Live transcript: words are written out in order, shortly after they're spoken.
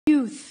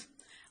youth.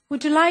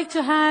 Would you like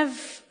to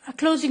have a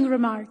closing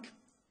remark?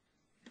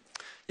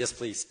 Yes,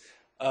 please.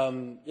 I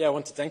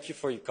want to thank you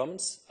for your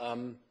comments.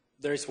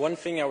 There is one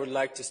thing I would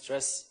like to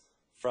stress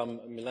from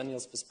a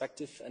millennials'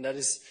 perspective, and that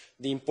is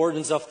the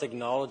importance of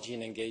technology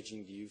in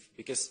engaging the youth.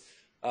 Because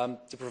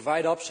to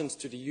provide options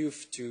to the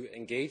youth to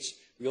engage,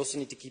 we also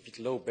need to keep it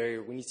low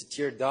barrier. We need to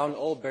tear down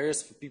all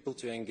barriers for people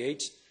to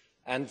engage.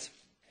 And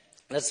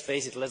let's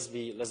face it, let's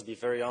be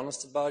very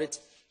honest about it.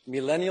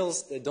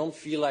 Millennials, they don't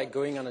feel like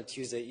going on a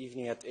Tuesday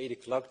evening at 8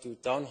 o'clock to a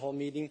town hall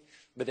meeting,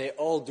 but they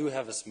all do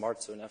have a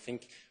smartphone. I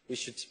think we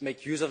should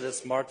make use of that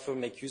smartphone,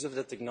 make use of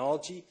the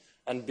technology,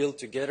 and build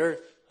together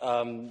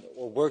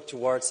or work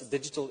towards a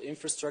digital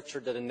infrastructure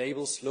that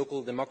enables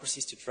local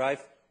democracies to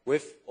thrive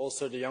with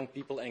also the young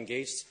people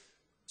engaged.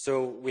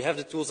 So we have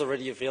the tools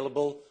already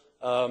available.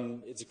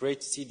 It's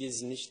great to see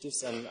these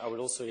initiatives, and I would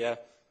also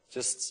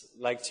just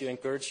like to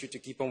encourage you to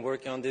keep on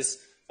working on this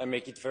and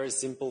make it very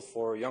simple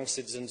for young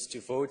citizens to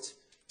vote,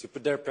 to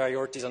put their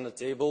priorities on the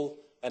table,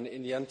 and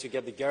in the end to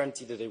get the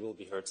guarantee that they will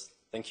be heard.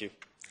 Thank you.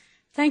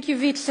 Thank you,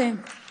 Wietse.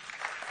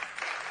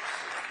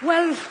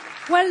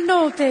 Well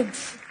noted.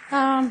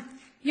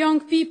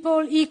 Young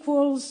people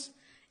equals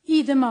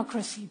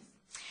e-democracy.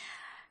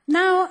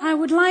 Now I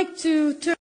would like to turn